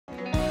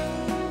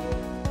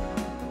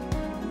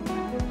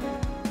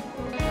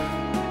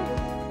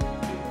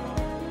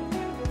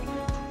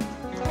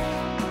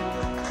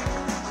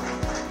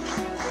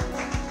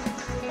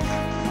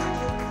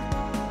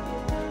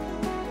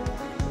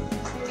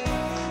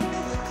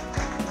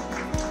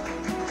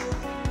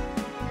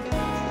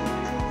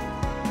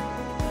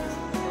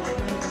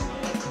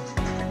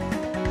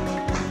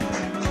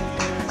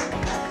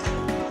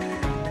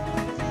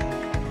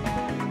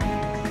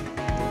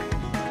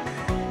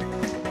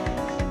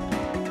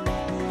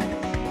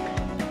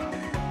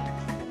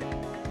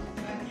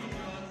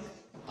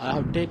I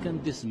have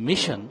taken this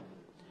mission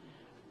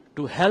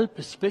to help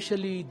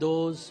especially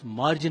those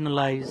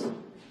marginalized,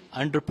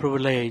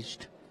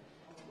 underprivileged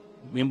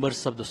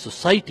members of the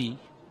society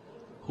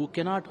who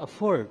cannot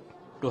afford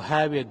to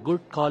have a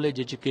good college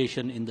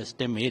education in the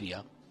STEM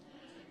area,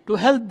 to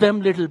help them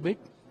little bit,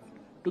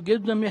 to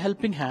give them a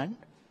helping hand,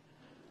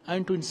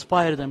 and to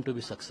inspire them to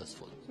be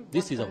successful.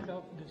 This is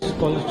our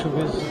scholarship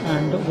is,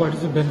 and what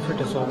is the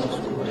benefit of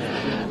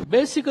scholarship?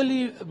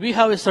 Basically, we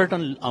have a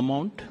certain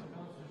amount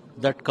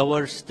that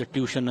covers the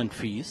tuition and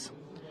fees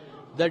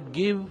that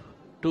give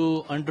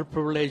to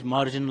underprivileged,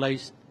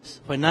 marginalized,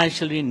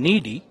 financially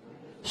needy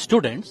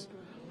students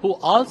who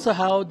also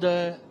have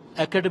the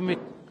academic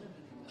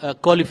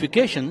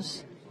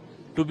qualifications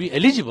to be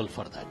eligible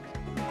for that.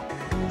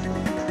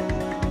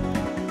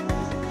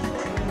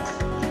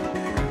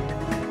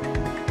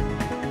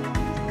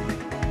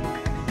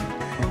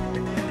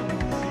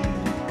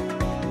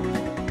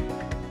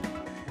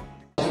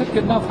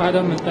 कितना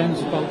फायदा मिलता है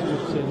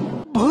scholarship से?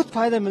 बहुत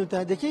फायदा मिलता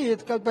है। देखिए,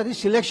 ये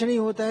सिलेक्शन ही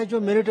होता है जो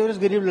मेरिटोरियस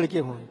गरीब लड़के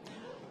हों।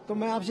 तो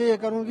मैं आपसे ये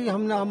करूँ कि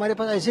हमारे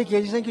पास ऐसे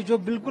केसेस हैं कि जो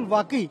बिल्कुल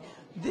वाकई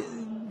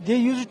they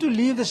used to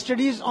leave the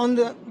studies on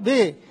the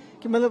way,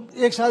 कि मतलब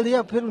 1 साल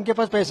दिया फिर उनके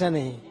पास पैसा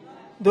नहीं,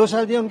 2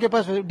 साल दिया उनके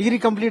पास डिग्री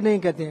कंप्लीट नहीं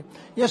करते हैं।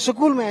 या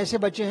स्कूल में ऐसे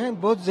बच्चे हैं,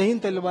 बहुत ज़हीन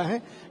तलबा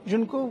हैं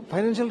जिनको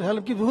फाइनेंशियल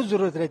हेल्प की बहुत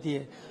जरूरत रहती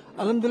है।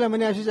 अल्हम्दुलिल्लाह,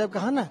 मैंने ऐसे जब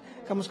कहा ना,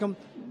 कम से कम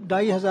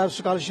 2500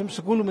 स्कॉलरशिप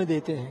स्कूल में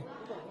देते हैं।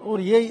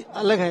 और ये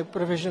अलग है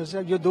प्रोफेशनल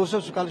से, जो 200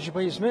 स्कॉलरशिप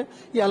है इसमें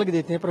ये अलग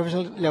देते हैं,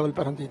 प्रोफेशनल लेवल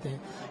पर हम देते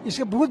हैं।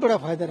 इसका बहुत बड़ा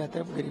फायदा रहता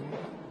है गरीबों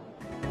को।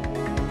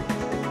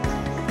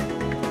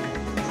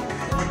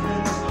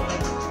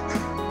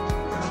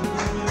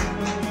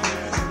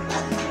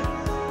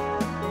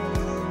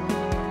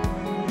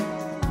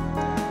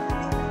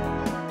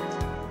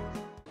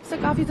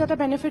 काफ़ी ज़्यादा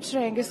बेनिफिट्स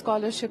रहेंगे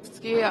स्कॉलरशिप्स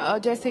के,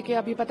 जैसे कि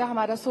अभी पता है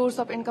हमारा सोर्स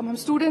ऑफ इनकम, हम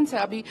स्टूडेंट्स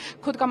हैं, अभी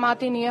खुद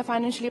कमाते नहीं है,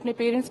 फाइनेंशियली अपने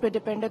पेरेंट्स पे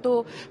डिपेंड है,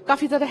 तो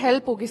काफ़ी ज़्यादा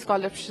हेल्प होगी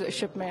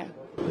स्कॉलरशिप में।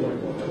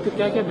 तो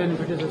क्या क्या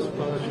बेनिफिट है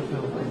स्कॉलरशिप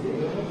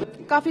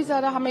में? काफ़ी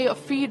ज़्यादा हमें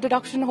फी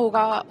डिडक्शन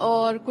होगा,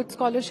 और कुछ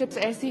स्कॉलरशिप्स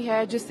ऐसी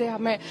है जिससे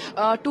हमें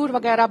टूर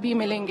वगैरह भी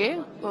मिलेंगे,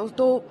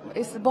 तो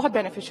इस बहुत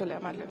बेनिफिशियल है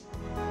हमारे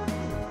लिए।